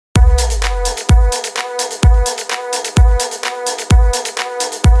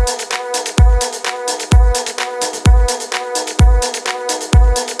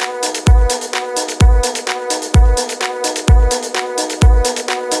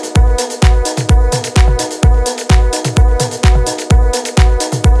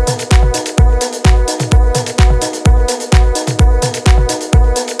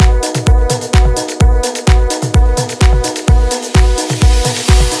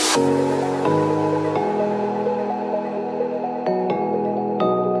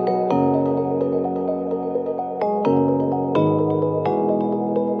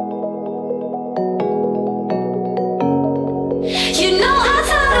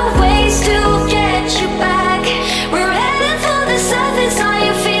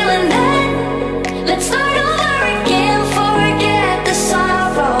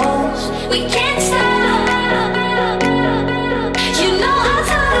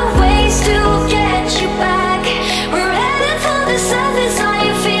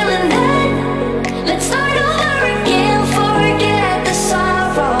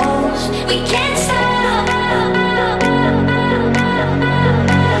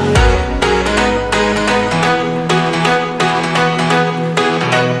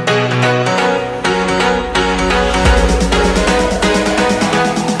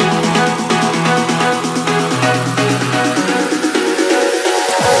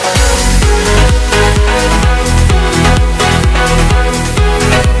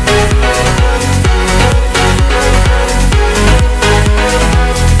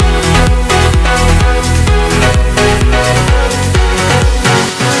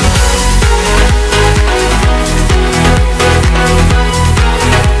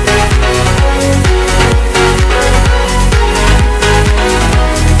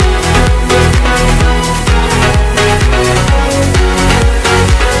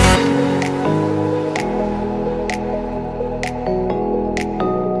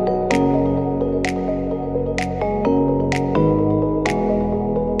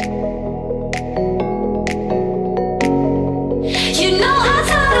know I've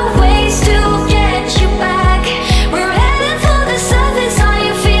thought of ways to get you back. We're headed for the surface, are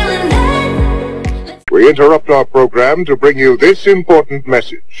you feeling that? We interrupt our program to bring you this important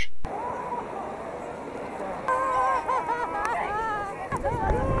message.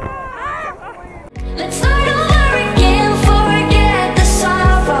 Let's start over again, forget the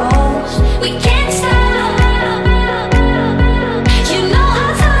sorrows. We can't stop. You know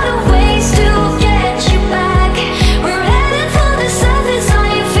I've thought of ways to get you back. We're headed for the surface, are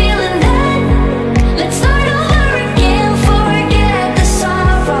you feeling that? Let's start over again, forget the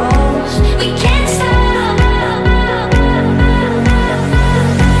sorrows. We can't stop.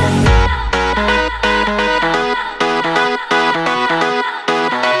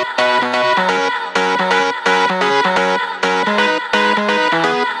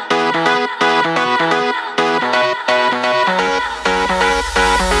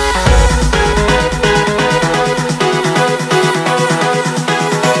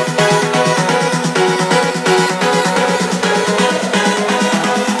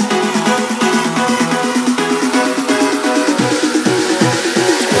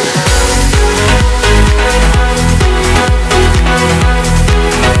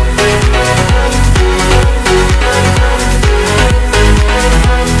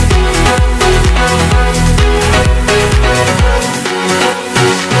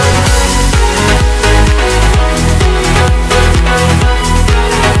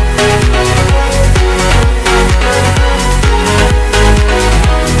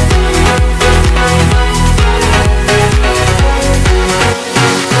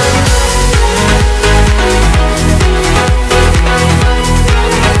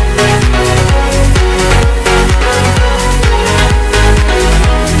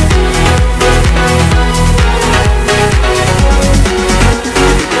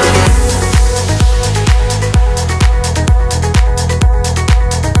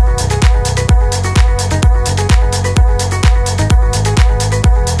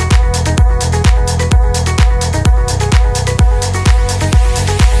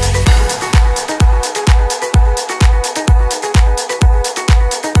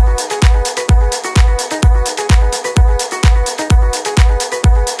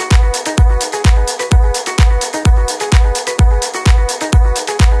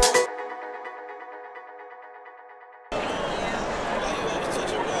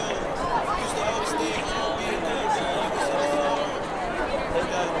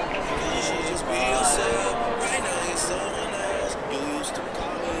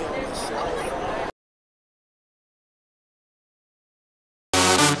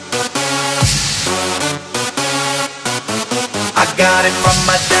 I got it from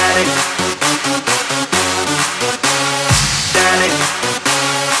my daddy. Daddy.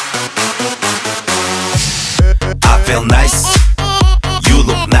 I feel nice. You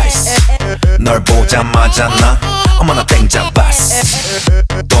look nice. 널 보자마자 나 어머나 땡 잡았어.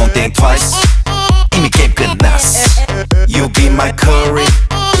 Don't think twice. 이미 게임 끝났어. You be my curry.